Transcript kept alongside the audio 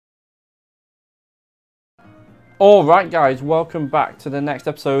Alright guys, welcome back to the next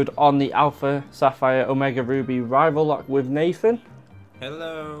episode on the Alpha Sapphire Omega Ruby Rival Lock with Nathan.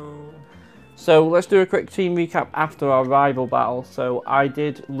 Hello. So let's do a quick team recap after our rival battle. So I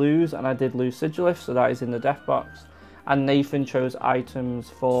did lose, and I did lose Sigilif, so that is in the death box. And Nathan chose items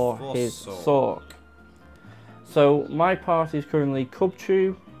for his Sork. So my party is currently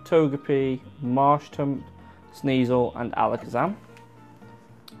Cubchew, Togepi, Marshtomp, Sneasel and Alakazam.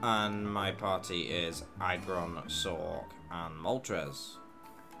 And my party is Aggron, Sork and Moltres.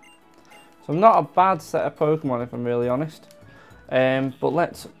 So not a bad set of Pokemon if I'm really honest. But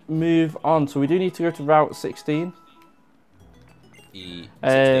let's move on. So we do need to go to Route 16.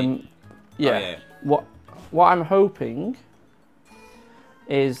 16? Yeah. Oh, yeah. What I'm hoping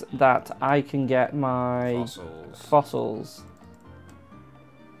is that I can get my fossils.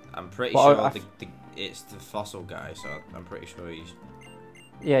 I'm pretty sure it's the fossil guy, so I'm pretty sure he's...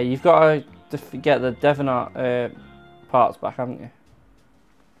 Yeah, you've got to get the Devenant parts back, haven't you?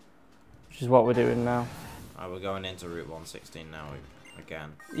 Which is what we're doing now. We're going into Route 116 now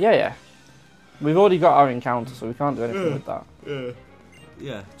again. Yeah. We've already got our encounter, so we can't do anything with that.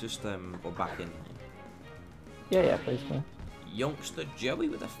 Yeah, just we're back in. Yeah, basically. Youngster Joey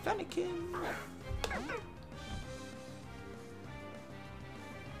with a Fennekin.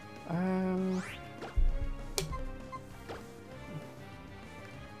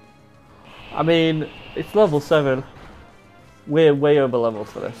 I mean, it's level 7. We're way over level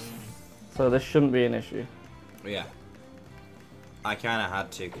for this. So this shouldn't be an issue. Yeah. I kind of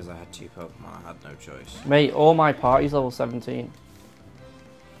had to because I had 2 Pokemon. I had no choice. Mate, all my party's level 17.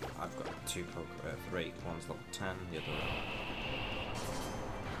 I've got 2 Pokemon, 3. One's level 10, the other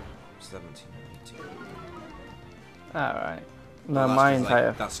 17 and 18. Alright. No, Well, my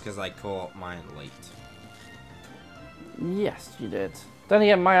entire... That's because I caught mine late. Yes, you did. Then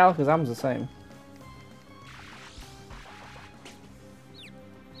again, my Alakazam's the same.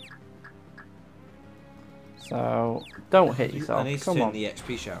 So, don't hit yourself. I need to Come turn on. the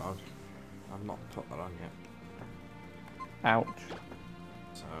XP shout on. I've not put that on yet. Ouch.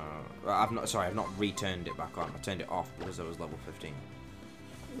 So, I've not returned it back on. I turned it off because I was level 15.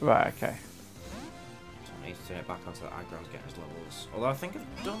 Right, okay. So I need to turn it back on so that Aggron's getting his levels. Although I think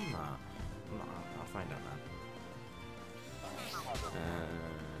I've done that. I'll find out now.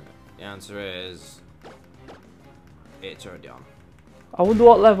 The answer is... it's already on. I wonder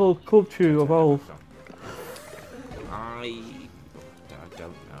what level Cubchew evolved. I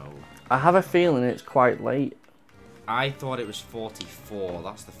don't know. I have a feeling it's quite late. I thought it was 44.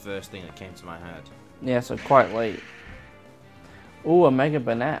 That's the first thing that came to my head. Yeah, so quite late. Ooh, a Mega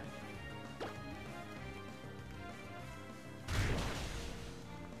Banette.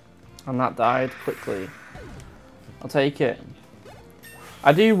 And that died quickly. I'll take it.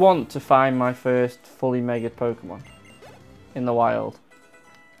 I do want to find my first fully Mega Pokemon in the wild.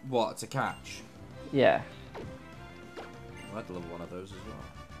 What, to catch? Yeah. I'd love one of those as well.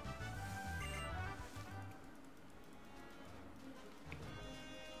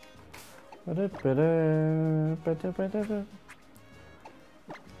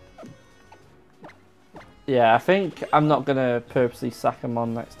 Yeah, I think I'm not going to purposely sack him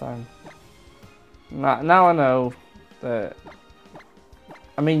on next time. Now I know that...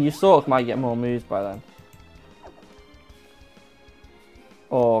 I mean, your Sork might get more moves by then.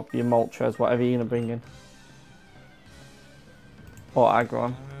 Or your Moltres, whatever you're going to bring in. Or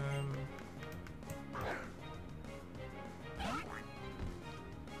Aggron.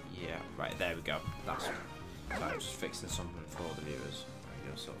 Yeah, right, there we go. That's... I was just fixing something for all the viewers. I'm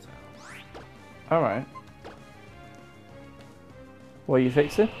going to sort it out. Alright. What are you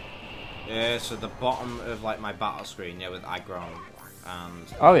fixing? Yeah, so the bottom of like my battle screen, yeah, with Aggron and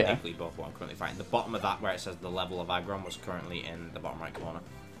Igglybuff, what I'm currently fighting. The bottom of that where it says the level of Aggron was currently in the bottom right corner.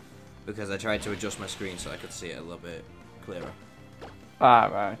 Because I tried to adjust my screen so I could see it a little bit clearer. Ah,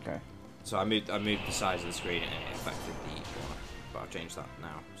 right, okay. So I moved the size of the screen and it affected the corner. But I've changed that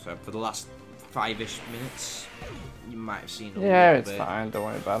now. So for the last 5-ish minutes, you might have seen a little bit. It's fine, don't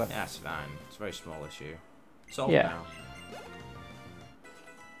worry about it. Yeah, it's fine. It's a very small issue. Solved now.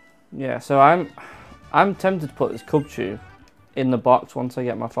 Yeah, so I'm tempted to put this Cubchew in the box once I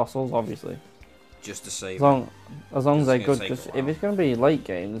get my fossils, obviously. Just to save as long as they're good. Just if it's going to be late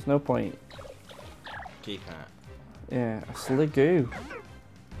game, there's no point. Keep it. Yeah, a Sliggoo.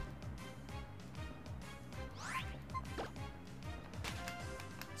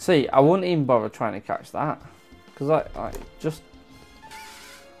 See, I wouldn't even bother trying to catch that. Because I just...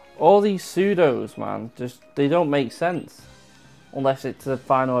 All these pseudos, man, they don't make sense. Unless it's the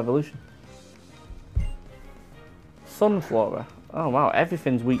final evolution. Sunflora. Oh wow,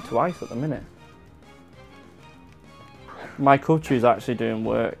 everything's weak to ice at the minute. My Kuchu's actually doing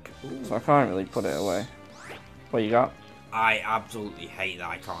work, so I can't really put it away. What you got? I absolutely hate that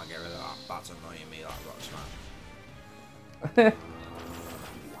I can't get rid of that. That's annoying me, that rock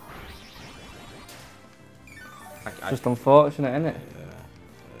smash. Just unfortunate, isn't it? Yeah,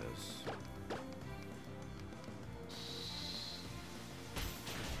 it is.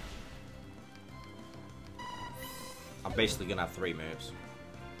 I'm basically gonna have 3 moves.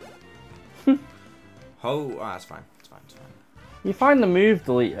 Oh, that's fine. It's fine. It's fine. You find the move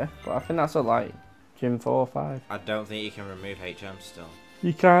deleter, but I think that's at like Gym 4 or 5. I don't think you can remove HM still.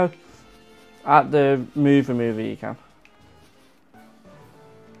 You can. At the move remover, you can.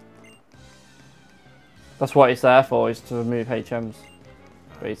 That's what it's there for, is to remove HMs,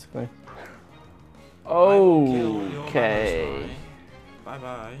 basically. Okay. Bye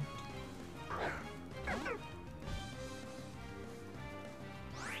bye.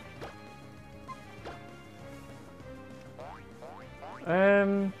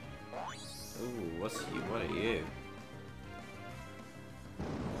 Ooh, what are you?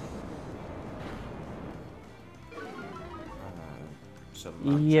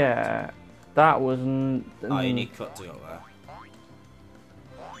 Yeah, that was. Oh, you need cut to go there.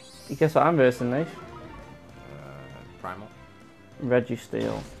 You guess what I'm versing, Nate? Primal.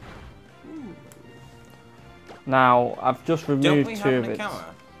 Registeel. Now, I've just removed 2 of it. Encounter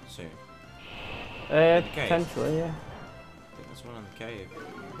soon? Potentially, yeah. I think there's one in the cave.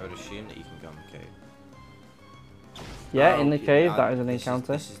 I would assume that you can go in the cave. Yeah, in the cave, that is an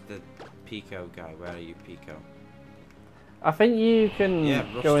encounter. This is the Pico guy. Where are you, Pico? I think you can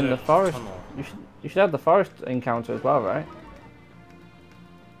go in the forest. You should have the forest encounter as well, right?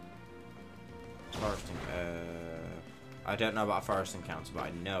 Forest I don't know about a forest encounter, but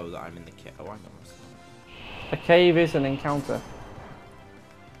I know that I'm in the cave. Oh, hang on. A cave is an encounter.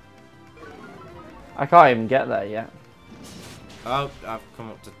 I can't even get there yet. Oh, I've come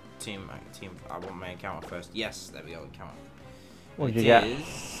up to team. I want my encounter first. Yes, there we go. Encounter. What did you get?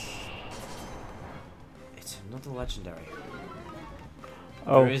 It's another legendary.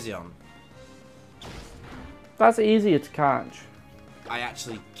 Oh. VERIZION. That's easier to catch. I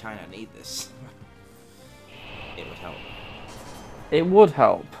actually kind of need this. It would help. It would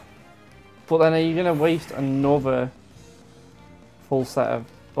help. But then are you going to waste another full set of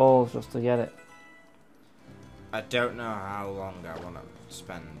balls just to get it? I don't know how long I want to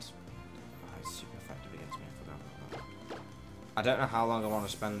spend. Oh, it's super effective against me. I forgot about that. I don't know how long I want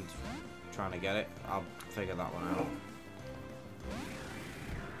to spend trying to get it. I'll figure that one out.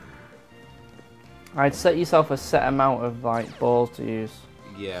 I'd set yourself a set amount of like balls to use.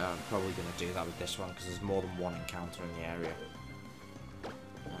 Yeah, I'm probably going to do that with this one because there's more than one encounter in the area.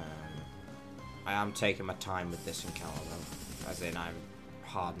 I am taking my time with this encounter though, as in I'm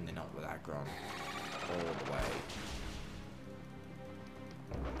hardening up with aggro all the way.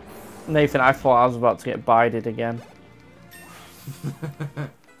 Nathan, I thought I was about to get bided again.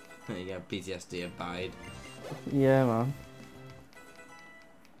 You got PTSD of bide. Yeah, man.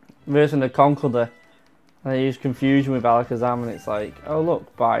 Versing the Conqueror, and I use confusion with Alakazam, and it's like, oh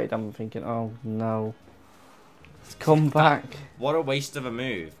look, bide. I'm thinking, oh no, it's come back. What a waste of a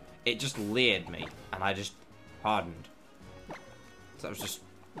move. It just leered me, and I just hardened. So that was just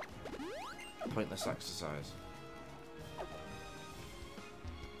a pointless exercise.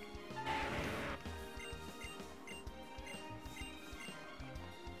 I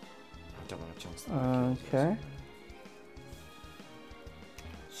don't want a chance to Okay.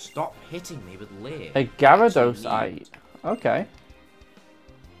 Stop hitting me with leer. A Gyarados. Okay.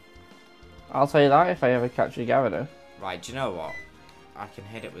 I'll tell you that if I ever catch a Gyarados. Right, do you know what? I can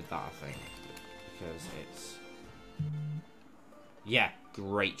hit it with that, I think. Because it's... Yeah,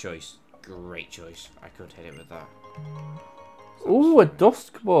 great choice. Great choice. I could hit it with that. Ooh, a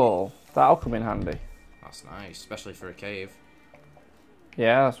Dusk Ball. That'll come in handy. That's nice, especially for a cave.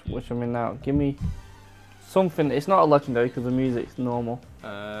 Yeah, that's which I'm in now. Give me something. It's not a legendary because the music's normal.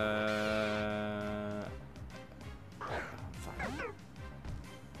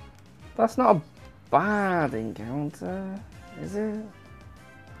 That's not a bad encounter, is it?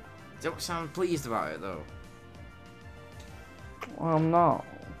 Don't sound pleased about it though. Well, I'm not.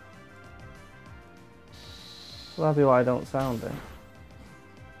 So that'll be why I don't sound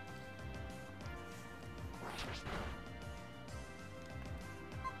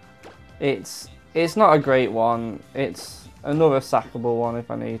it. It's not a great one. It's another sackable one if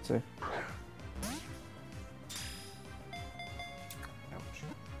I need to. Ouch.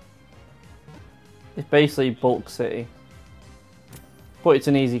 It's basically Bulk City. But it's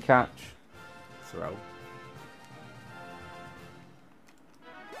an easy catch. Throw.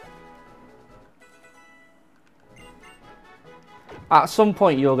 At some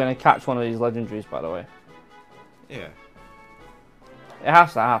point, you're going to catch one of these legendaries, by the way. Yeah. It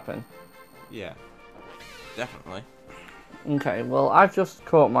has to happen. Yeah. Definitely. Okay, well, I've just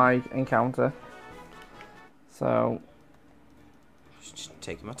caught my encounter. So... Just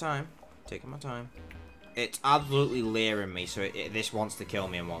taking my time. Taking my time. It's absolutely leering me, so this wants to kill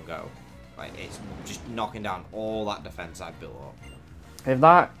me in one go. Like, it's just knocking down all that defense I've built up.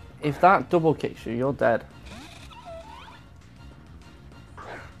 If that double kicks you, you're dead.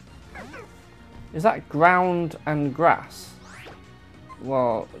 Is that ground and grass?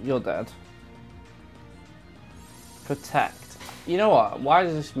 Well, you're dead. Protect. You know what? Why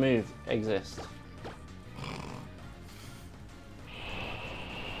does this move exist?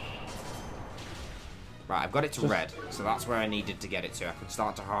 Right, I've got it to red, so that's where I needed to get it to. I can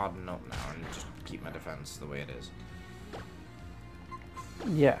start to harden up now and just keep my defense the way it is.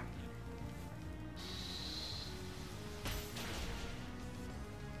 Yeah.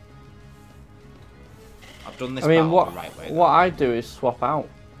 I've done this battle the right way. What I do is swap out.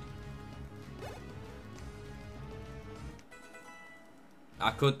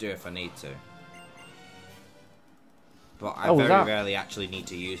 I could do if I need to. But I very rarely actually need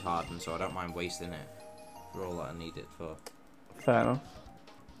to use harden, so I don't mind wasting it for all that I need it for. Fair enough.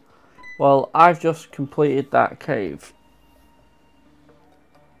 Well, I've just completed that cave.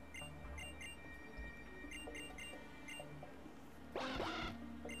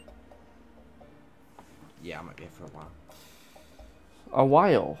 Yeah, I might be here for a while. A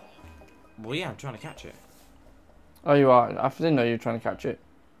while? Well, yeah, I'm trying to catch it. Oh, you are? I didn't know you were trying to catch it.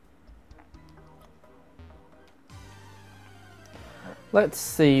 Let's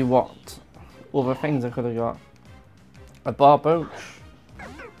see what other things I could have got. A barboach.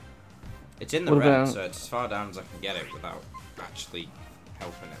 It's in the red, so it's as far down as I can get it without actually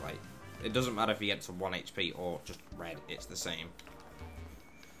helping it. Like, it doesn't matter if you get to 1 HP or just red, it's the same.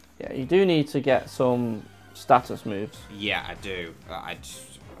 Yeah, you do need to get some status moves. Yeah, I do. I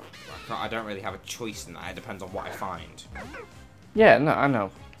don't really have a choice in that. It depends on what I find. Yeah, no, I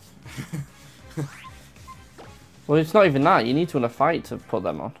know. Well, it's not even that. You need to win a fight to put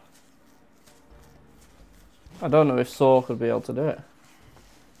them on. I don't know if Saw could be able to do it.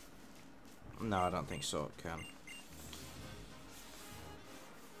 No, I don't think Saw can.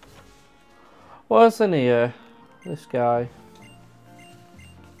 What's in here? This guy.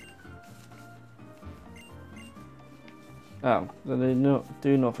 Oh, they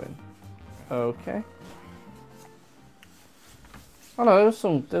do nothing. Okay. Oh no,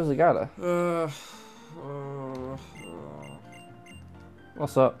 there's a guy there.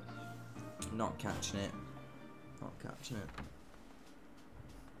 What's up? Not catching it. Not catching it.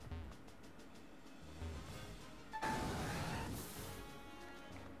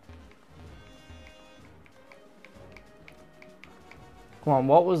 Come on,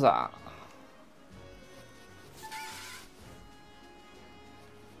 what was that?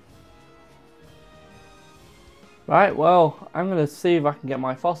 Right, well, I'm going to see if I can get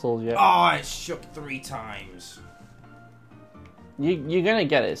my fossils yet. Oh, it shook 3 times. You're going to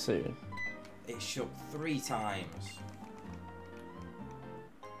get it soon. It shook 3 times.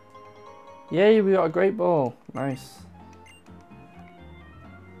 Yay, we got a great ball. Nice.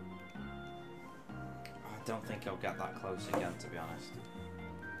 I don't think I'll get that close again, to be honest.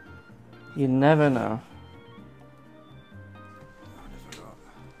 You never know. I never got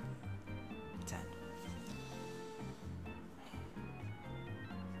 10.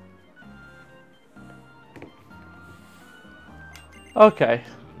 Okay.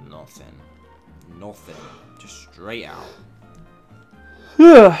 Nothing. Nothing. Just straight out.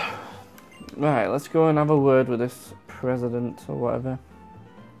 Right, let's go and have a word with this president or whatever.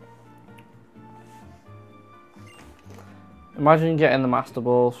 Imagine getting the master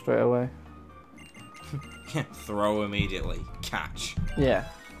ball straight away. Throw immediately. Catch. Yeah.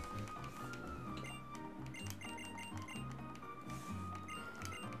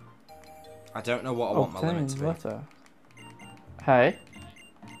 I don't know what I want my limit to be. Letter. Hey.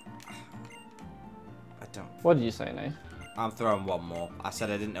 I don't. What did you say, Nate? I'm throwing one more. I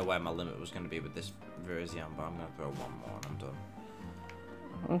said I didn't know where my limit was going to be with this VERIZION, but I'm going to throw one more and I'm done.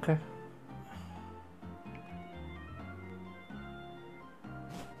 Okay.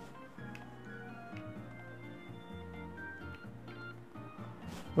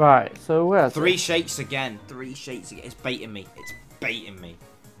 Right, so where's 3 shakes again. 3 shakes again. It's baiting me. It's baiting me.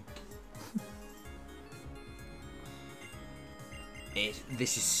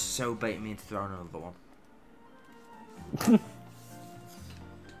 This is so baiting me into throwing another one.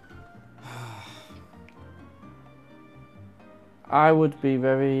 I would be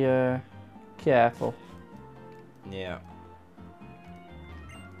very careful. Yeah.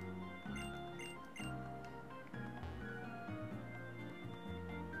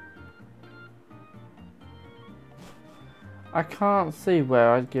 I can't see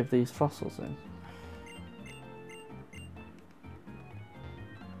where I'd give these fossils in.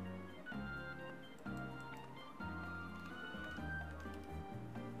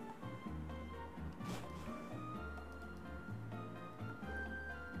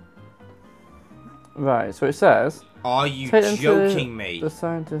 Right, so it says... Are you joking me? The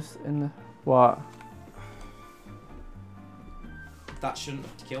scientists in the... What? That shouldn't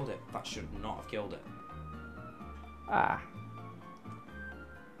have killed it. That should not have killed it. Ah.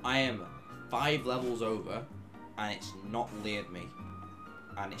 I am 5 levels over, and it's not layered me.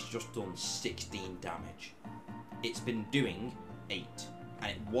 And it's just done 16 damage. It's been doing 8,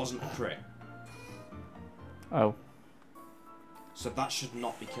 and it wasn't a crit. Oh. So that should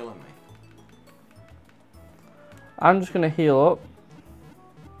not be killing me. I'm just going to heal up.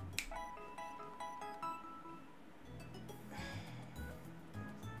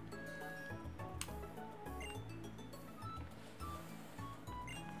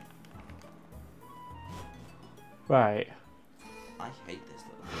 Right. I hate this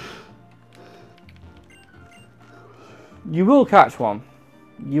little thing. You will catch one.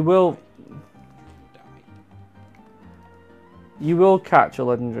 You will... You will catch a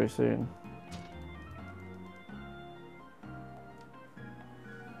legendary soon.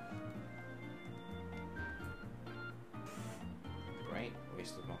 Great,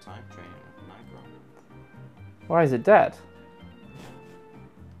 wasted my time training with Nigro. Why is it dead?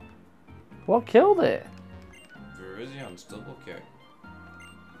 What killed it? VERIZION's double kick.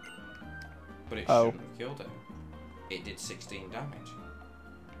 But it Oh. shouldn't have killed it. It did 16 damage.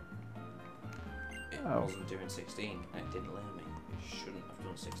 It Oh. wasn't doing 16 and it didn't layer me. It shouldn't have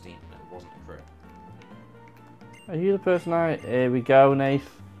done 16 and it wasn't a crit. Are you the person I... Here we go,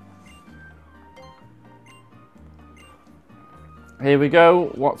 Nath. Here we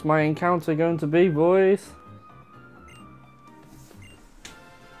go. What's my encounter going to be, boys?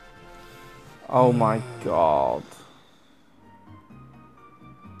 Oh my god.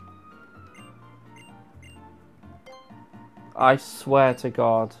 I swear to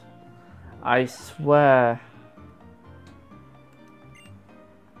God. I swear.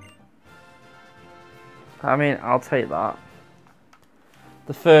 I mean, I'll take that.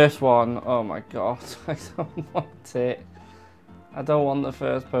 The first one, oh my god. I don't want it. I don't want the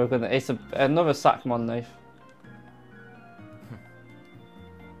first Pokemon. It's another Sackmon, Nath.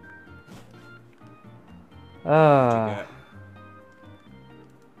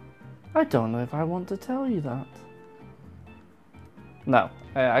 I don't know if I want to tell you that. No,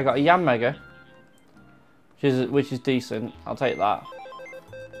 I got a Yam Mega, which is decent. I'll take that.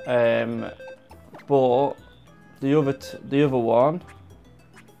 But the other one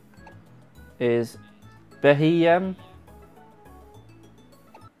is Behiem,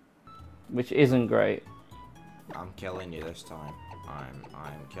 which isn't great. I'm killing you this time.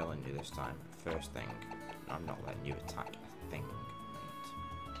 I'm killing you this time. First thing, I'm not letting you attack a thing,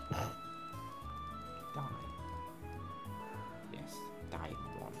 mate. Die. Yes, die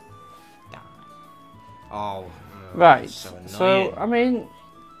one. Die. Oh, right. So I mean,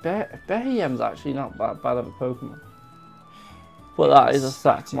 Behiem's actually not that bad of a Pokemon. But that is a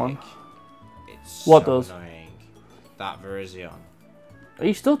Sackmon. It's what so does? Annoying. That VERIZION. Are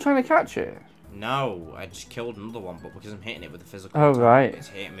you still trying to catch it? No, I just killed another one, but because I'm hitting it with a physical Oh, attack, right. its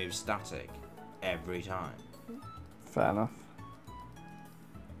hit moves static every time. Fair enough.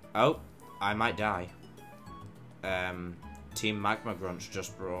 Oh, I might die. Team Magma Grunts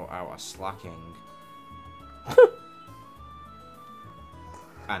just brought out a slacking.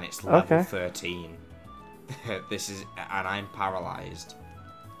 And it's level 13. This is, and I'm paralyzed.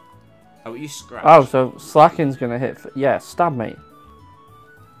 Oh, you scratched. Oh, so Slacking's gonna hit. Yeah, stab me.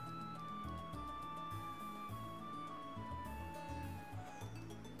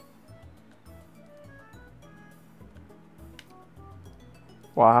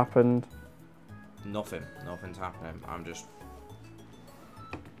 What happened? Nothing. Nothing's happening. I'm just.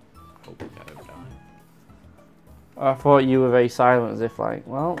 Hoping I don't die. I thought you were very silent, as if like,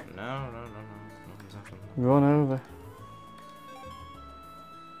 well, No. Nothing's happening. run over.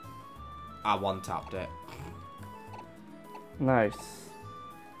 I one-tapped it. Nice.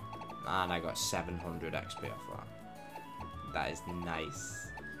 And I got 700 XP off that. That is nice.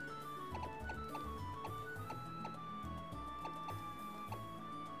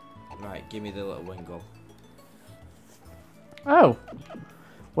 Right, give me the little Wingull. Oh,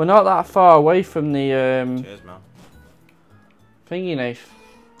 we're not that far away from the Cheers, man. thingy, Nath.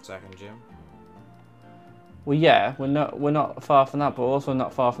 Second gym. Well, yeah, we're not far from that, but also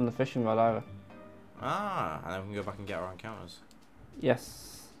not far from the fishing rod either. Ah, and then we can go back and get our encounters.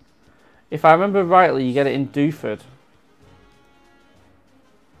 Yes. If I remember rightly, you get it in Dewford.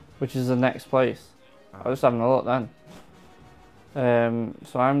 which is the next place. I was just having a look then.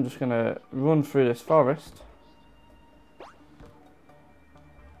 So I'm just gonna run through this forest.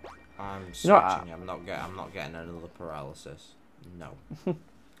 I'm switching. I'm not getting another paralysis. No.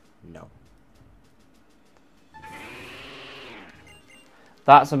 No.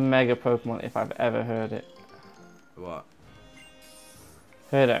 That's a mega Pokemon if I've ever heard it. What?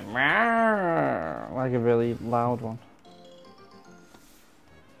 Heard it. Like a really loud one.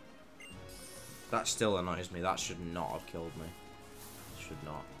 That still annoys me. That should not have killed me. Should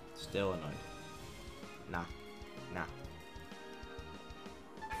not. Still annoyed. Nah. Nah.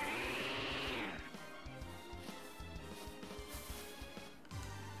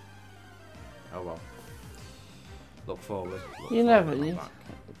 Oh well. Look forward. You never.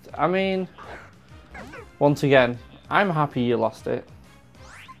 I mean, once again, I'm happy you lost it.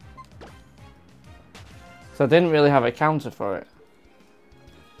 So I didn't really have a counter for it.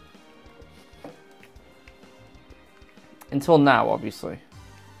 Until now, obviously.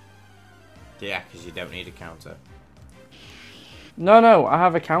 Yeah, because you don't need a counter. No, I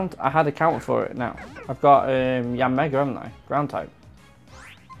have a count. I had a counter for it now. I've got Yanmega, haven't I? Ground type.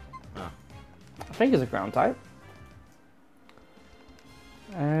 Oh. I think it's a ground type.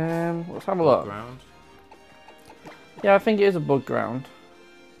 Let's have a look. Ground? Yeah, I think it is a bug ground.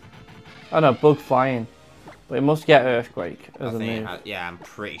 Oh no, bug flying. But it must get earthquake as a move. Yeah, I'm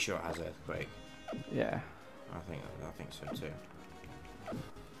pretty sure it has earthquake. Yeah. I think so too.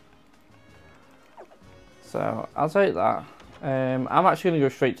 So I'll take that. I'm actually gonna go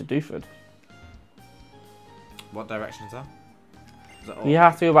straight to Duford. What direction is that? You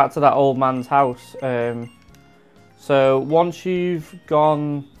have to go back to that old man's house. So once you've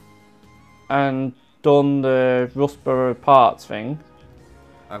gone and done the Rustborough parts thing.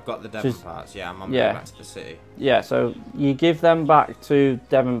 I've got the Devon parts, yeah, I'm on my way back to the city. Yeah, so you give them back to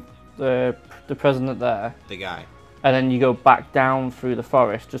Devon, the president there. The guy. And then you go back down through the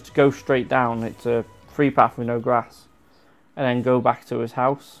forest, just to go straight down. It's a free path with no grass. And then go back to his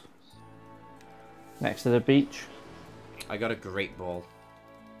house. Next to the beach. I got a great ball.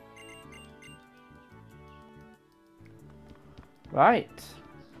 Right.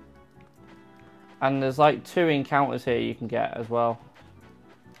 And there's like 2 encounters here you can get as well.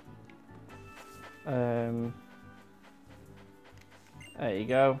 There you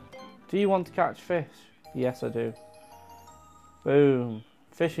go. Do you want to catch fish? Yes, I do. Boom.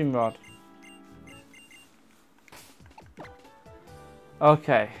 Fishing rod.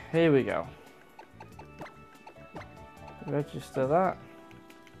 Okay, here we go. Register that.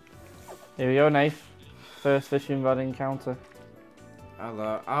 Here we go, Nath. First fishing rod encounter.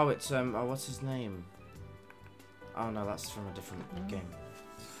 Hello. Oh, it's oh, what's his name? Oh no, that's from a different game.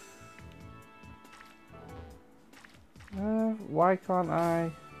 Why can't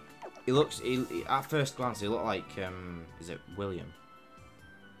I? He looks. At first glance, he looked like is it William?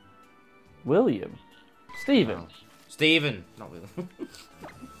 William. Stephen. No. Stephen, not William.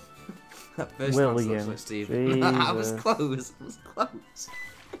 At first William. glance, looks like Stephen. I was close. I was close.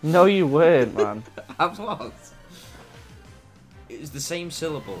 No, you weren't, man. I was. It was the same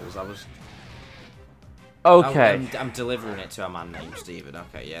syllables. I was. Okay. I'm delivering it to a man named Stephen.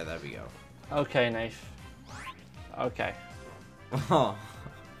 Okay, yeah, there we go. Okay, Nath. Okay. Oh.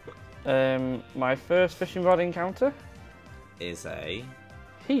 My first fishing rod encounter is a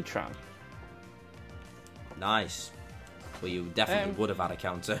HEATRAN. Nice. Well, you definitely would have had a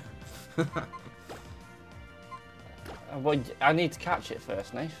counter. Well, I need to catch it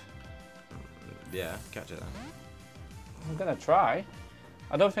first, Nath. Yeah, catch it then. I'm gonna try.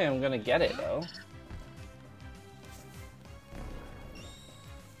 I don't think I'm gonna get it though.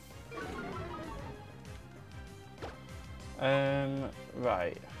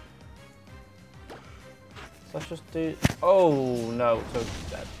 Right. So let's just do. Oh no, Toad's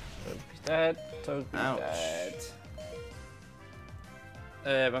dead. Toad's dead. Toad's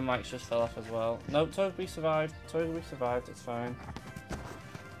dead. My mic just fell off as well. No, Toadby survived. Toadby survived. It's fine.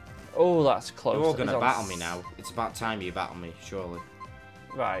 Oh, that's close. You're all gonna battle me now. It's about time you battle me, surely.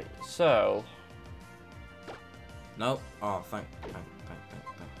 Right. So. No. Oh, thank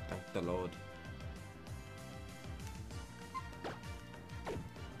the Lord.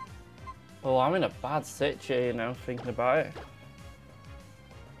 Oh, I'm in a bad stitch here, you know, thinking about it.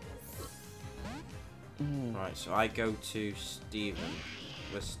 Right, so I go to Stephen.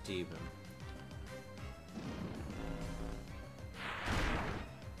 Where's Stephen?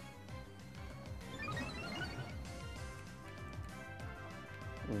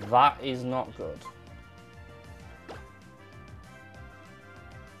 That is not good.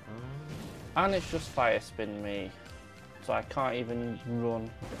 And it's just fire spin me. so I can't even run.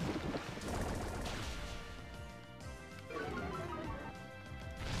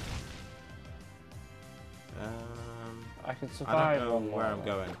 I can survive. I don't know one where more. I'm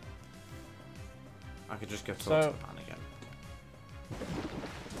going. I could just go talk to the man again.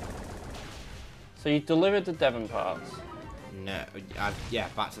 So you delivered the Devon parts? No, yeah,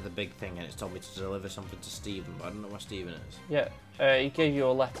 back to the big thing, and it's told me to deliver something to Stephen, but I don't know where Stephen is. Yeah, he gave you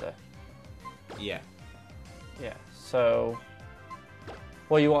a letter. Yeah. Yeah, so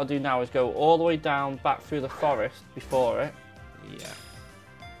what you want to do now is go all the way down, back through the forest before it. Yeah.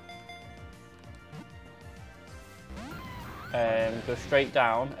 Go straight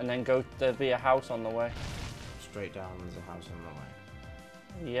down, and then there'll be a house on the way. Straight down, there's a house on the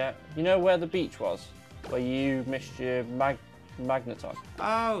way. Yeah, you know where the beach was? Where you missed your magneton?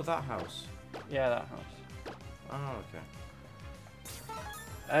 Oh, that house. Yeah, that house. Oh, okay.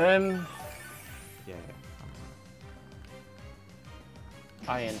 Yeah.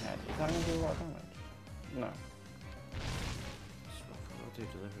 Iron head. Is that going to do a lot of damage? No. I'll do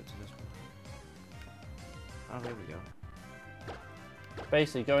deliver it to this one. Oh, here we go.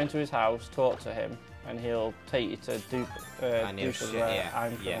 Basically, go into his house, talk to him, and he'll take you to where I'm currently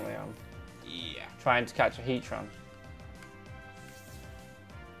am. Yeah. Trying to catch a HEATRAN.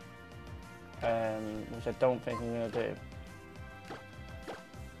 Which I don't think I'm going to do.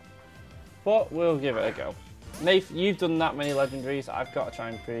 But we'll give it a go. Nath, you've done that many legendaries, I've got to try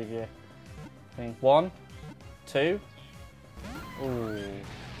and prove you. I think 1, 2. Ooh.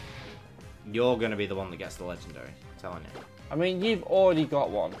 You're going to be the one that gets the legendary, I'm telling you. I mean, you've already got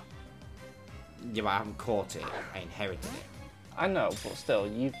one. Yeah, but I haven't caught it, I inherited it. I know, but still,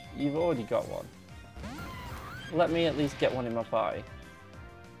 you've already got one. Let me at least get one in my party.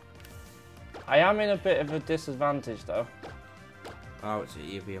 I am in a bit of a disadvantage though. Oh, it's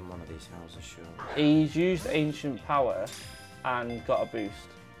you'll be in one of these houses, sure. He's used ancient power and got a boost.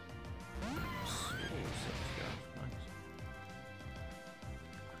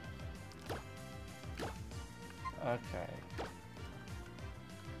 Okay.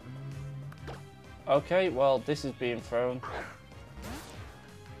 Okay, well, this is being thrown.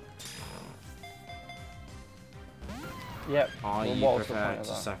 Yep. Are well, you prepared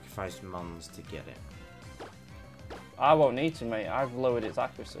to sacrifice mons to get it? I won't need to, mate. I've lowered its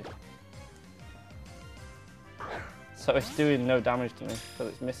accuracy. So it's doing no damage to me,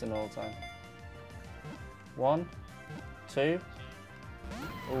 because it's missing all the time. 1, 2.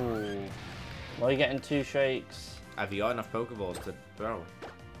 Ooh. Well, you're getting 2 shakes. Have you got enough Pokeballs to throw?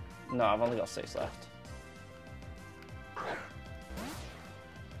 No, I've only got 6 left.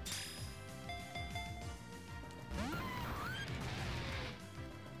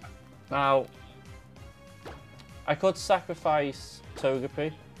 Now, I could sacrifice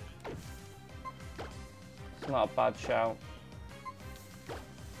Togepi. It's not a bad shout.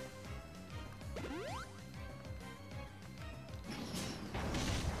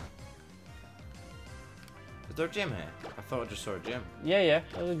 Is there a gym here? I thought I just saw a gym. Yeah,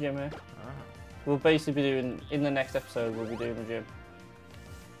 there's a gym here. Ah. We'll basically be doing, in the next episode, we'll be doing a gym.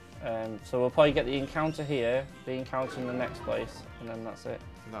 So we'll probably get the encounter here, the encounter in the next place, and then that's it.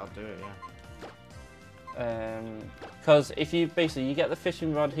 That'll do it, yeah. Because if you you get the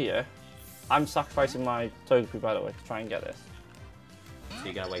fishing rod here, I'm sacrificing my Togepi, by the way, to try and get this. So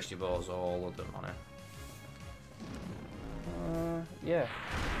you're gonna waste your balls, all of them on it? Yeah.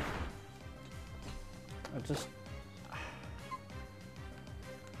 I just...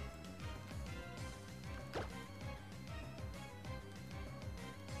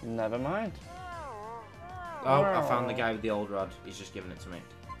 Never mind. Oh, I found the guy with the old rod. He's just giving it to me.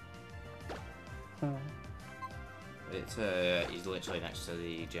 It's he's literally next to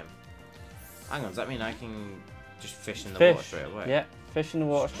the gym. Hang on, does that mean I can just fish in the water straight away? Yeah, fish in the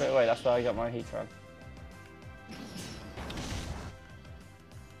water straight away. That's where I got my HEATRAN.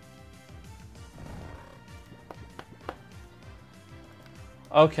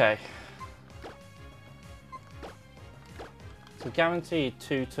 Okay. So guaranteed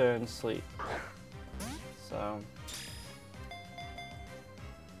 2 turns sleep. So.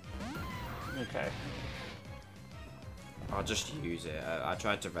 Okay. I'll just use it. I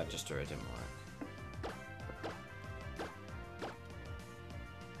tried to register, it didn't work.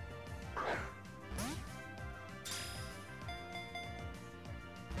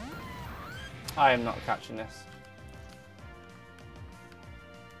 I am not catching this.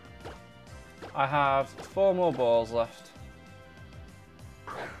 I have 4 more balls left.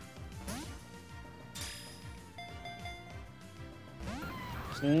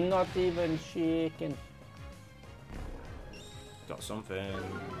 It's not even shaking. Got something.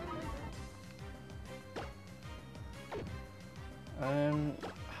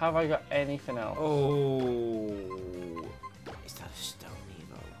 Have I got anything else? Oh, is that a stony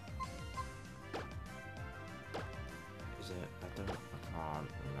though? Is it? I can't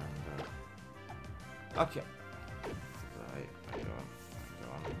remember. Okay. Right, hang on.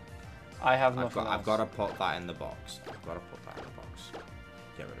 I have nothing else. I've got to put that in the box. I've got to put that in the box.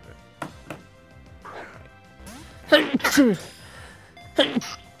 Get rid of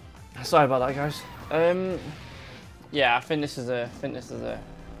it. Sorry about that, guys. Yeah, I think this is a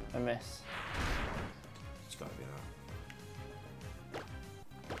miss. It's got to be that.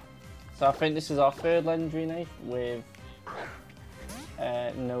 So I think this is our third legendary knife with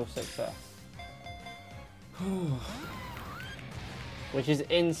no success. Which is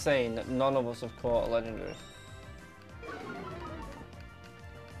insane that none of us have caught a legendary.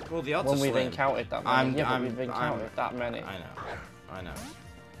 Well, the odds when are we've slim. encountered that many. Yeah, but we've encountered that many. I know.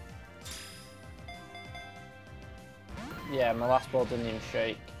 Yeah, my last ball didn't even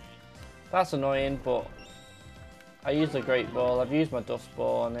shake. That's annoying, but I used a great ball. I've used my dust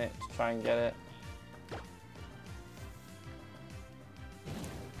ball on it to try and get it.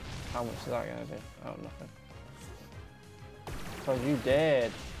 How much is that going to do? Oh, nothing. Because you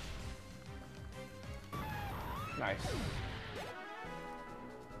did. Nice.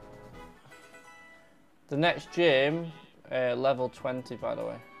 The next gym, level 20 by the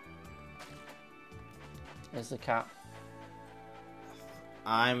way, is the cap.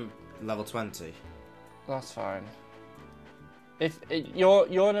 I'm level 20. That's fine.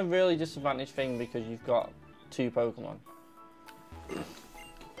 You're in a really disadvantaged thing because you've got 2 Pokemon.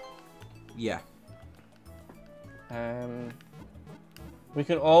 Yeah. We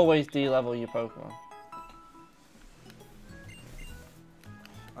can always de-level your Pokemon.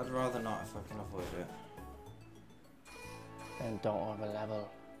 I'd rather not if I can avoid it. Then don't over-level.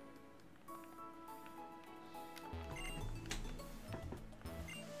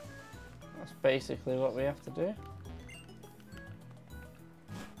 That's basically what we have to do.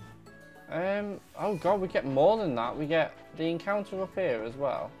 Oh god, we get more than that. We get the encounter up here as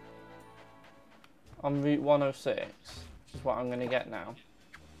well. On Route 106, which is what I'm going to get now.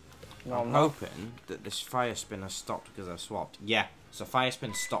 No, I'm hoping that this fire spin has stopped because I've swapped. Yeah, so fire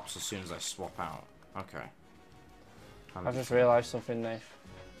spin stops as soon as I swap out. Okay. I've just realised something, Nath.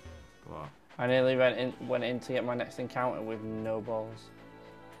 What? I nearly went in to get my next encounter with no balls.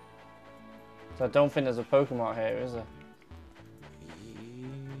 So I don't think there's a Pokemon here, is there?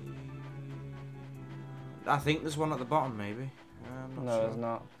 I think there's one at the bottom, maybe. I'm not sure. There's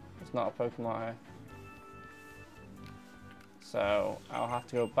not. There's not a Pokemon here. So I'll have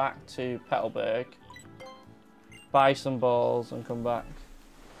to go back to Petalburg, buy some balls, and come back.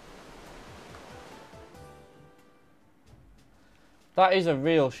 That is a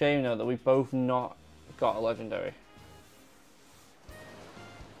real shame, though, that we both not got a legendary.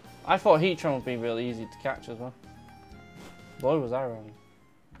 I thought HEATRAN would be really easy to catch as well. Boy, was I wrong.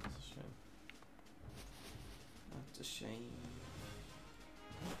 That's a shame. That's a shame.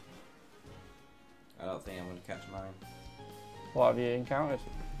 I don't think I'm going to catch mine. What have you encountered?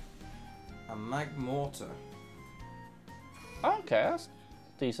 A Magmortar. Okay, that's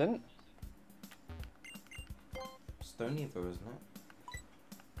decent. Stony though, isn't it?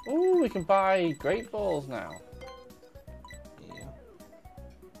 Ooh, we can buy Great Balls now. Yeah.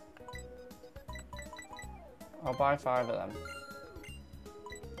 I'll buy 5 of them.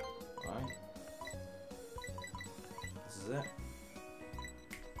 Right. This is it.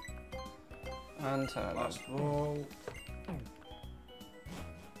 And 10 of them. Last ball.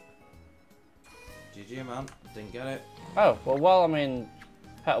 GG, man. Didn't get it. Oh, well, while I'm in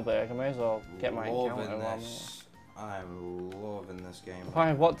Petalburg, I may as well get my encounter while I'm here. I'm loving this game.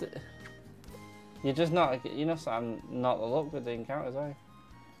 Why? What? You're just not. You're not. I'm not the luck with the encounters, are you?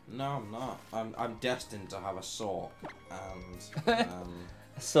 No, I'm not. I'm destined to have a Sork and A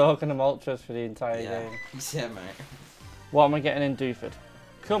Sork and a Moltres for the entire game. Yeah, mate. What am I getting in Dewford?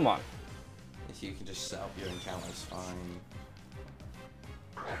 Come on. If you can just set up your encounters,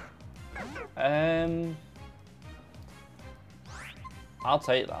 fine. I'll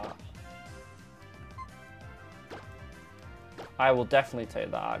take that. I will definitely take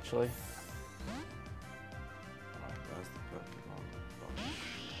that, actually. Right, there's the Pokemon.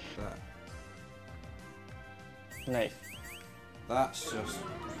 There. Nath. That's just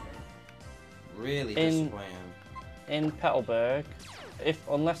really disappointing. In Petalburg,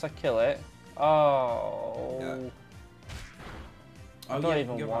 unless I kill it. Oh. Yeah. I don't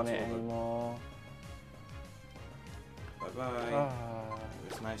even want it anymore. Bye bye. Oh.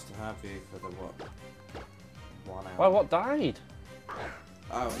 It was nice to have you for the what? 1 hour. Why? What died?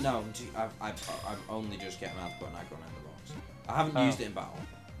 Oh no, I'm only just getting out to put an aggro in the box. I haven't used it in battle.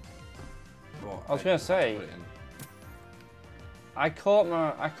 But I was gonna say. I caught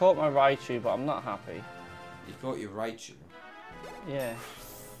my Raichu, but I'm not happy. You caught your Raichu? Yeah.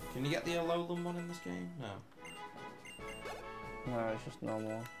 Can you get the Alolan one in this game? No. No, it's just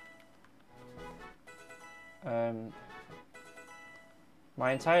normal.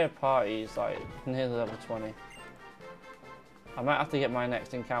 My entire party is like nearly level 20. I might have to get my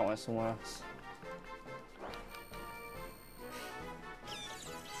next encounter somewhere else.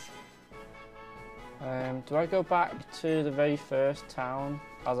 Do I go back to the very first town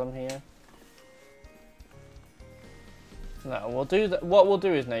as I'm here? No, we'll do that. What we'll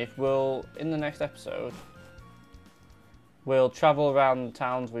do is, Nath, in the next episode, we'll travel around the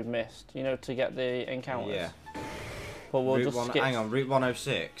towns we've missed, you know, to get the encounters. Yeah. But we'll just skip. Hang on, Route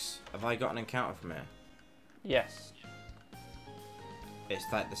 106. Have I got an encounter from here? Yes. It's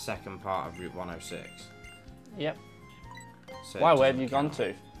like the second part of Route 106. Yep. So why? Where have you gone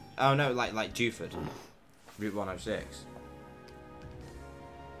to? Oh no, like Dewford. Route 106.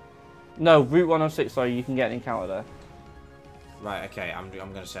 No, Route 106. Sorry, you can get an encounter there. Right. Okay. I'm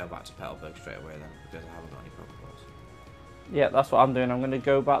gonna sail back to Petalburg straight away then because I haven't got any Pokeballs. Yeah, that's what I'm doing. I'm gonna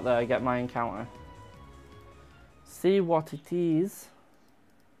go back there, get my encounter. See what it is.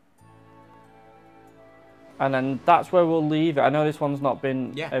 And then that's where we'll leave it. I know this one's not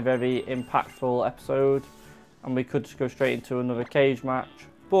been a very impactful episode. And we could just go straight into another cage match.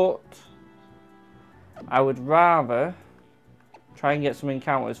 But I would rather try and get some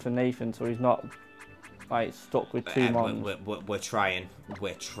encounters for Nathan so he's not like stuck with two mons. We're trying.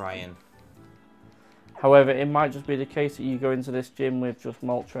 We're trying. However, it might just be the case that you go into this gym with just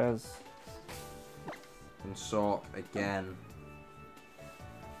Moltres. And Sork again.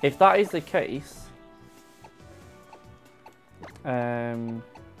 If that is the case, I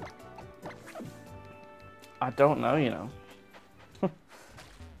don't know, you know.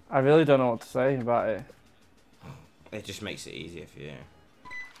 I really don't know what to say about it. It just makes it easier for you.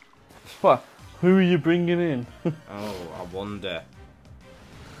 What? Who are you bringing in? Oh, I wonder.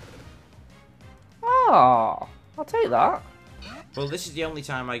 Ah, I'll take that. Well, this is the only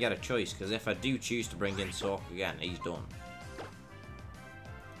time I get a choice, because if I do choose to bring in Sork again, he's done.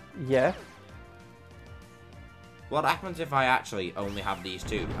 Yeah. What happens if I actually only have these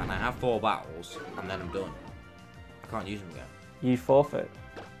two, and I have 4 battles, and then I'm done? I can't use them again. You forfeit.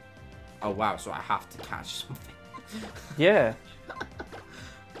 Oh wow, so I have to catch something. Yeah.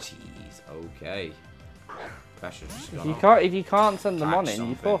 Jeez, okay. Pressure's just gone You up. can't, if you can't send them Catch on in, you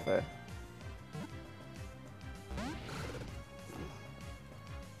something. forfeit.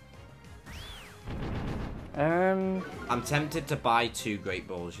 I'm tempted to buy 2 Great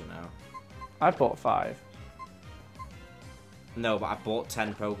Balls, you know. I bought 5. No, but I bought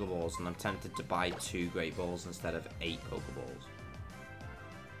 10 Pokeballs, and I'm tempted to buy 2 Great Balls instead of 8 Pokeballs.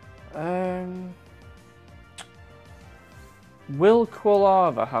 Will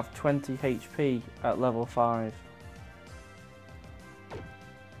Quilava have 20 HP at level 5?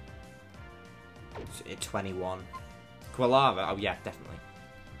 It's 21. Quilava? Oh yeah, definitely.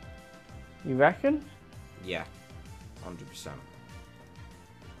 You reckon? Yeah, 100%.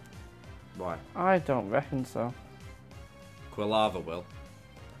 Why? I don't reckon so. Quilava will.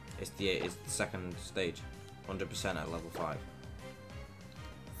 It's the second stage. 100% at level 5.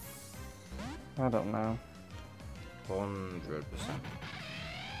 I don't know. 100%.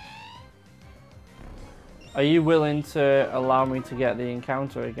 Are you willing to allow me to get the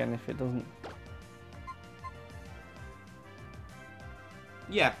encounter again if it doesn't?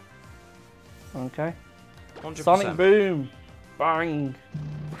 Yeah. Okay. 100%. Sonic Boom! Bang!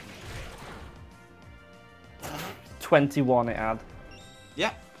 21 it had.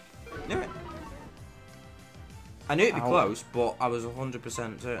 Yeah. Knew it. I knew it'd be Ow. close, but I was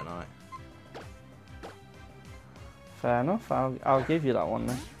 100% certain on it. Fair enough, I'll give you that one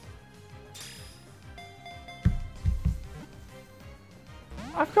then.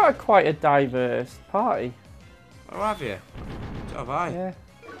 I've got quite a diverse party. Oh, have you? So have I. Yeah.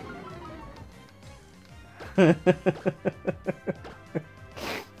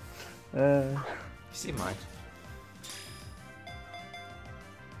 You see mine?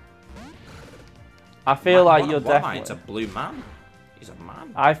 I feel like you're What am I? definitely... It's a blue man? He's a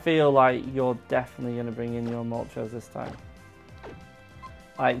man. I feel like you're definitely going to bring in your Moltres this time.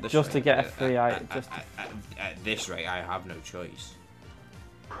 Like, This just rate, to get a free item. At this rate, I have no choice.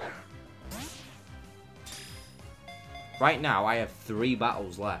 Right now, I have 3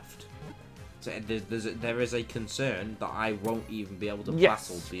 battles left. So there is a concern that I won't even be able to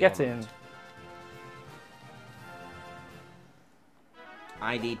battle beyond. Get in.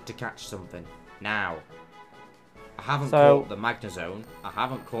 I need to catch something. Now. I haven't caught the Magnezone, I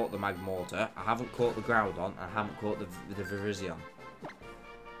haven't caught the Magmortar, I haven't caught the Groudon, I haven't caught the Virizion.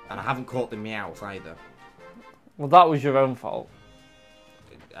 And I haven't caught the Meowth either. Well, that was your own fault.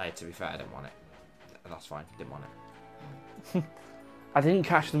 To be fair, I didn't want it. That's fine, didn't want it. I didn't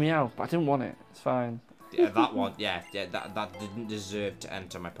catch the Meowth, but I didn't want it. It's fine. Yeah, that one, yeah, that didn't deserve to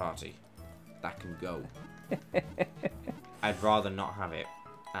enter my party. That can go. I'd rather not have it.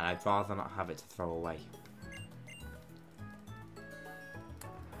 And I'd rather not have it to throw away.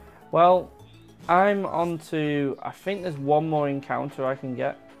 Well, I'm on to... I think there's one more encounter I can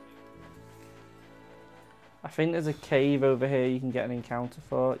get. I think there's a cave over here you can get an encounter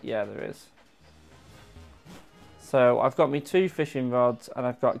for. Yeah, there is. So, I've got me 2 fishing rods and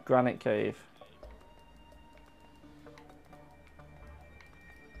I've got Granite Cave.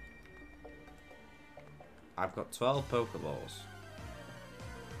 I've got 12 Pokeballs.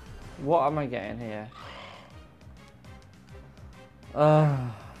 What am I getting here?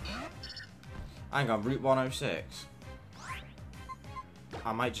 Hang on, Route 106.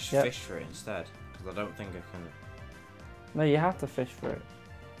 I might just fish for it instead, because I don't think I can... No, you have to fish for it.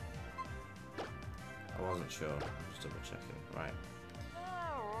 I wasn't sure. I'm just double checking. Right.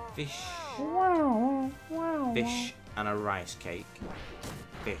 Fish. Fish and a rice cake.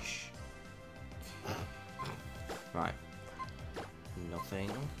 Fish. Right. Nothing.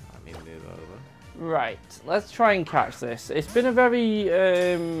 Let me move over. Right, let's try and catch this. It's been a very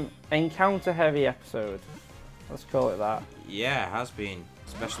encounter-heavy episode. Let's call it that. Yeah, it has been.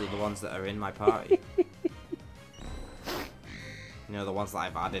 Especially the ones that are in my party. You know, the ones that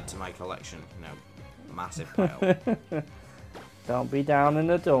I've added to my collection. You know, massive pile. Don't be down in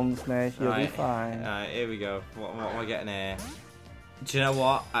the dumps, mate. You'll be fine. Here we go. What am I getting here? Do you know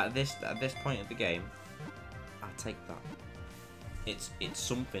what? At this point of the game, I'll take that. It's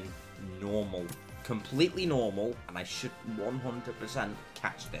something normal, completely normal, and I should 100%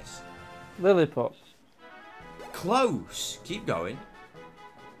 catch this. Lilliput. Close. Keep going.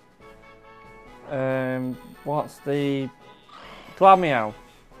 What's the Glameow?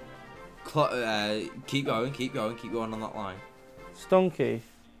 Keep going. Keep going on that line. Stunky.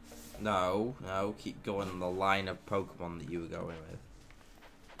 No, keep going on the line of Pokemon that you were going with.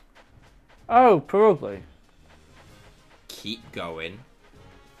 Oh, Purugly. Keep going.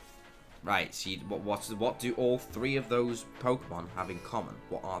 Right, see, what do all 3 of those Pokemon have in common?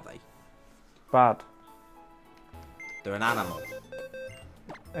 What are they? Bad. They're an animal.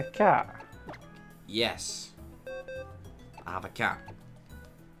 A cat. Yes. I have a cat.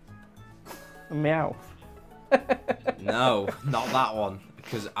 A Meowth. No, not that one.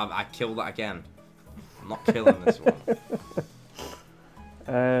 Because I killed that again. I'm not killing this one.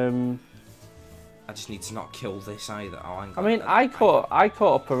 I just need to not kill this either. Oh, I mean, I caught a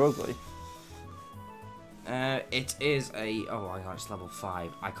Purugly. It is a... Oh, hang on, it's level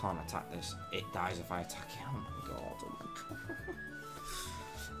 5. I can't attack this. It dies if I attack it. Oh my god.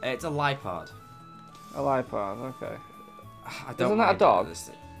 It's a Lipard. A Lipard, okay. Isn't that a dog?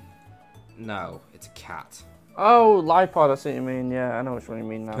 No, it's a cat. Oh, Lipard, I see what you mean. Yeah, I know which one you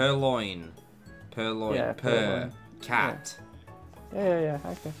mean now. Purloin. Yeah, Purloin. Cat. Yeah,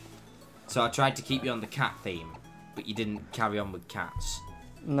 okay. So I tried to keep you on the cat theme, but you didn't carry on with cats.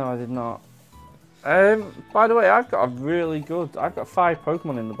 No, I did not. By the way, I've got 5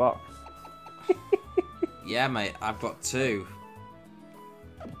 Pokemon in the box. Yeah, mate, I've got 2.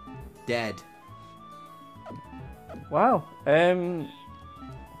 Dead. Wow. I'm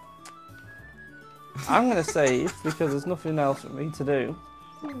gonna save because there's nothing else for me to do.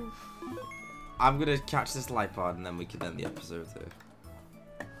 I'm gonna catch this Lipard and then we can end the episode there.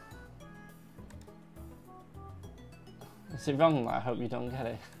 Is it wrong? I hope you don't get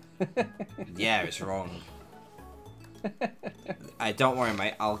it. Yeah, it's wrong. Don't worry,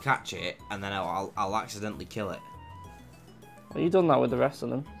 mate. I'll catch it and then I'll accidentally kill it. Well, you've done that with the rest of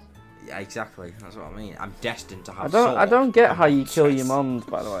them. Yeah, exactly. That's what I mean. I'm destined to have. I don't get how you kill your mons,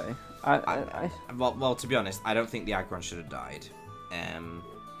 by the way. Well, to be honest, I don't think the Aggron should have died.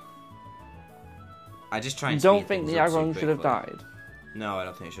 I just try and. You don't think the Aggron should have died? No, I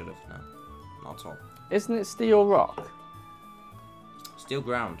don't think it should have. No, not at all. Isn't it Steel Rock? Steel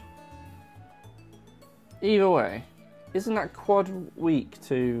Ground. Either way, isn't that quad weak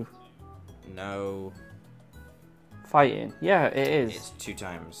to? No. Fighting? Yeah, it is. It's 2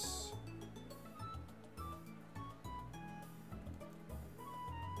 times.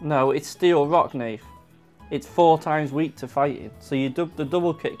 No, it's Steel Rock, Nath. It's 4 times weak to fighting. So the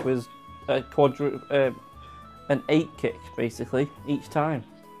double kick was a an 8 kick basically each time.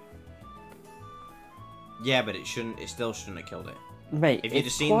 Yeah, but it still shouldn't have killed it. Mate, if you'd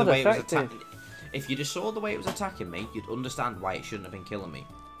have seen the way it was attacking, If you just saw the way it was attacking me, you'd understand why it shouldn't have been killing me.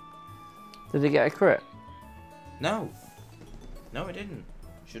 Did it get a crit? No. No, it didn't.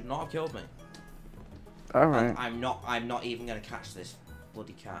 Should not have killed me. Alright. I'm not even going to catch this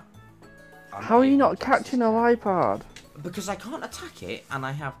bloody cat. How are you not catching a Lipard? Because I can't attack it, and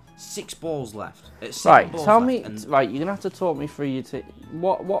I have 6 balls left. Right, tell me. Right, you're gonna have to talk me through your.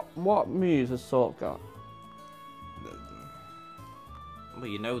 What moves has Sork got? Well,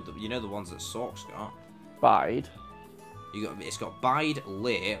 you know the ones that Sork's got. Bide. It's got Bide,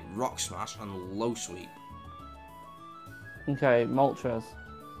 Leer, Rock Smash, and Low Sweep. Okay, Moltres.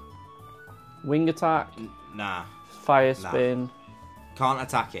 Wing attack. Nah. Fire spin. Can't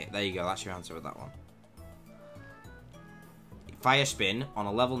attack it. There you go. That's your answer with that one. Fire spin on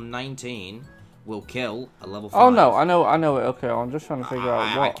a level 19 will kill a level 5. Oh no, I know it. Okay, I'm just trying to figure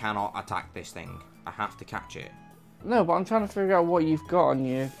out what. I cannot attack this thing. I have to catch it. No, but I'm trying to figure out what you've got on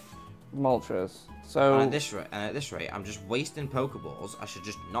your Moltres. So at this rate, I'm just wasting Pokeballs. I should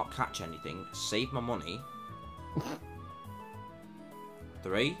just not catch anything, save my money.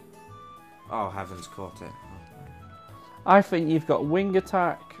 3. Oh heavens, caught it. I think you've got Wing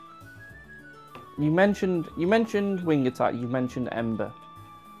attack. You mentioned Wing attack. You mentioned Ember,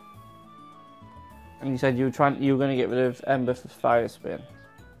 and you said you were going to get rid of Ember for Fire Spin.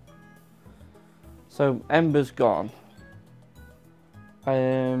 So Ember's gone.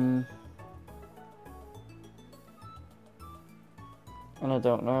 And I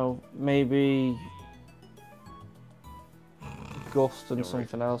don't know. Maybe Gust and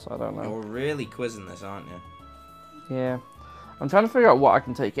something else. I don't know. You're really quizzing this, aren't you? Yeah. I'm trying to figure out what I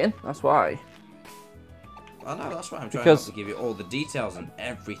can take in. That's why. I know, that's why I'm trying not to give you all the details and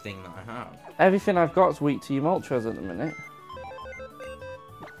everything that I have. Everything I've got is weak to your Moltres at the minute.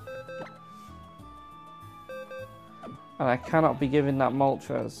 And I cannot be giving that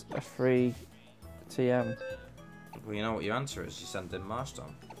Moltres a free TM. Well, you know what your answer is? You sent in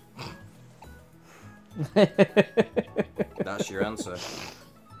Marston. That's your answer.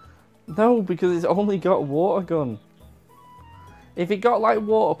 No, because it's only got Water Gun. If it got like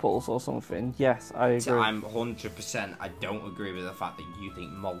Water Pulse or something, yes, I agree. I'm 100%. I don't agree with the fact that you think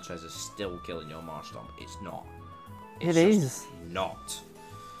Moltres is still killing your Marshtomp. It's not. It is not.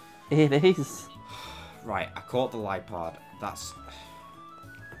 It is. Right, I caught the Lipard. That's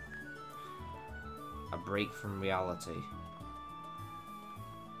a break from reality.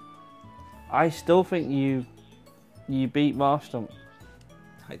 I still think you beat Marshtomp.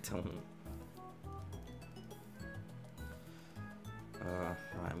 I don't.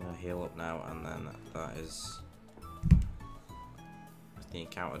 Right, I'm gonna heal up now, and then that is the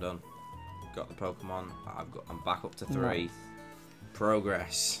encounter done. Got the Pokemon. I'm back up to 3. Nice.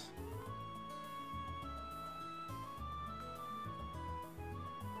 Progress.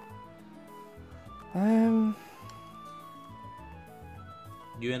 You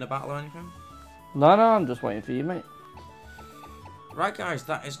in a battle or anything? No, I'm just waiting for you, mate. Right, guys,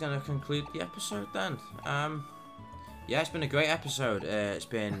 that is going to conclude the episode then. Yeah, it's been a great episode. It's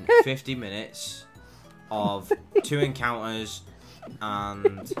been 50 minutes of 2 encounters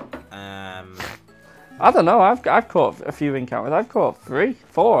and I don't know. I've caught a few encounters. I've caught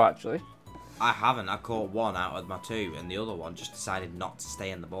 4 actually. I haven't. I caught 1 out of my 2, and the other one just decided not to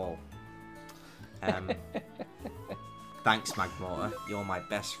stay in the ball. Thanks, Magmortar. You're my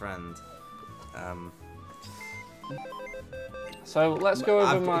best friend. So let's go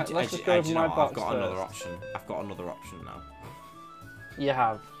over my. Let's just go over my box. I've got another option. I've got another option now. You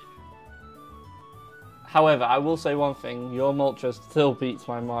have. However, I will say one thing: your Moltres still beats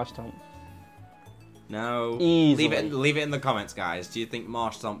my Marshtomp. No. Easily. Leave it in the comments, guys. Do you think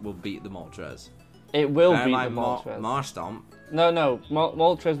Marshtomp will beat the Moltres? It will beat the Moltres. Marshtomp. No.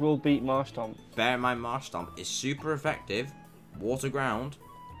 Moltres will beat Marshtomp. Bear in mind, Marshtomp is super effective. Water ground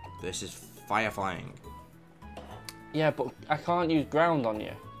versus fire flying. Yeah, but I can't use ground on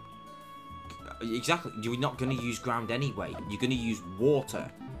you. Exactly. You're not going to use ground anyway. You're going to use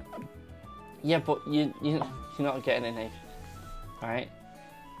water. Yeah, but you're not getting any. Right?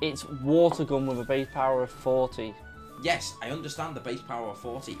 It's Water Gun with a base power of 40. Yes, I understand the base power of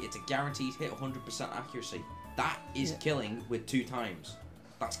 40. It's a guaranteed hit, 100% accuracy. That is killing with 2 times.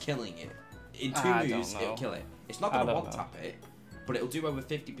 That's killing it. In 2 moves, it'll kill it. It's not going to one-tap it, but it'll do over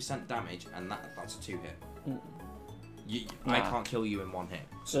 50% damage, and that's a 2-hit. I can't kill you in 1 hit.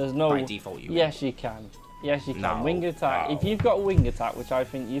 So there's no. By default, you. Yes, you can. Yes, you can. No, Wing attack. no. If you've got Wing attack, which I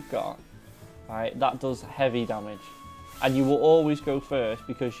think you've got, right, that does heavy damage, and you will always go first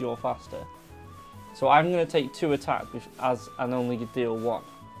because you're faster. So I'm going to take 2 attacks and only deal 1.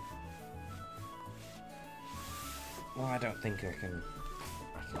 Well, I don't think I can.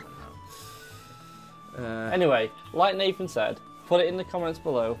 Anyway, like Nathan said, put it in the comments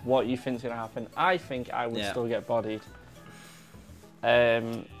below what you think's going to happen. I think I would still get bodied.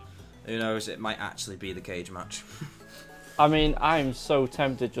 Who knows, it might actually be the cage match. I mean, I'm so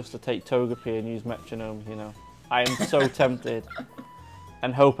tempted just to take Togepi and use Metronome, you know. I am so tempted.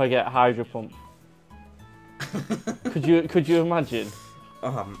 And hope I get Hydro Pump. Could you imagine?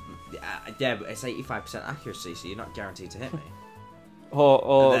 Yeah, but it's 85% accuracy, so you're not guaranteed to hit me.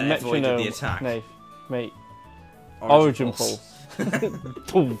 Or and then Metronome, the attack. Mate. Origin Pulse.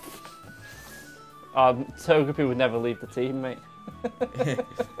 Togepi would never leave the team, mate.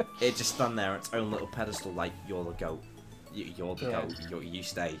 It just stand there on its own little pedestal like you're the GOAT. You're the GOAT. You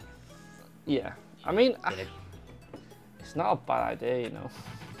stay. Yeah. I mean, it's not a bad idea, you know.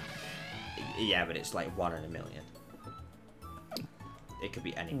 Yeah, but it's like 1 in a million. It could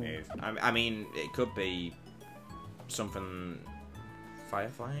be any move. I mean, it could be something... Fire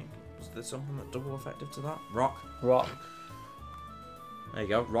flying? Is there something that double effective to that? Rock? Rock. There you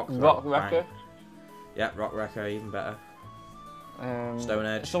go. Rock Wrecker? Yeah, Rock Wrecker, even better. Stone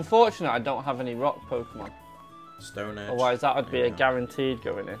Edge. It's unfortunate I don't have any rock Pokemon. Stone Edge. Otherwise that would be a guaranteed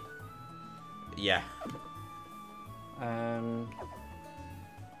going in. Yeah.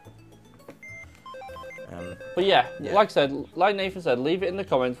 But yeah, like I said, like Nathan said, leave it in the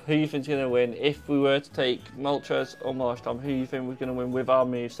comments who you think's going to win. If we were to take Moltres or Marshtomp, who you think was going to win with our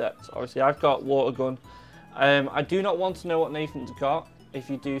movesets. Obviously, I've got Water Gun. I do not want to know what Nathan's got if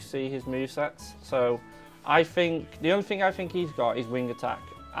you do see his movesets. So I think the only thing I think he's got is Wing Attack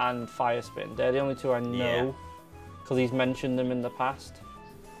and Fire Spin. They're the only two I know because he's mentioned them in the past.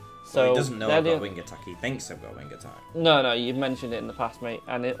 So he doesn't know I've got Wing Attack, he thinks I've got Wing Attack. No, you've mentioned it in the past, mate.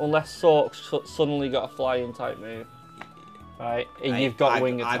 And unless Sork suddenly got a flying type move, right? You've got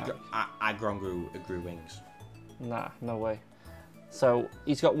Wing Attack. Aggron grew wings. Nah, no way. So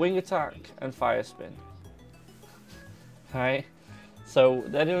he's got Wing Attack and Fire Spin. Right? So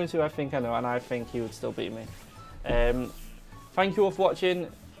they're the only two I think I know, and I think he would still beat me. Thank you all for watching.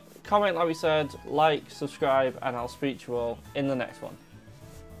 Comment like we said, like, subscribe, and I'll speak to you all in the next one.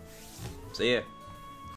 See ya.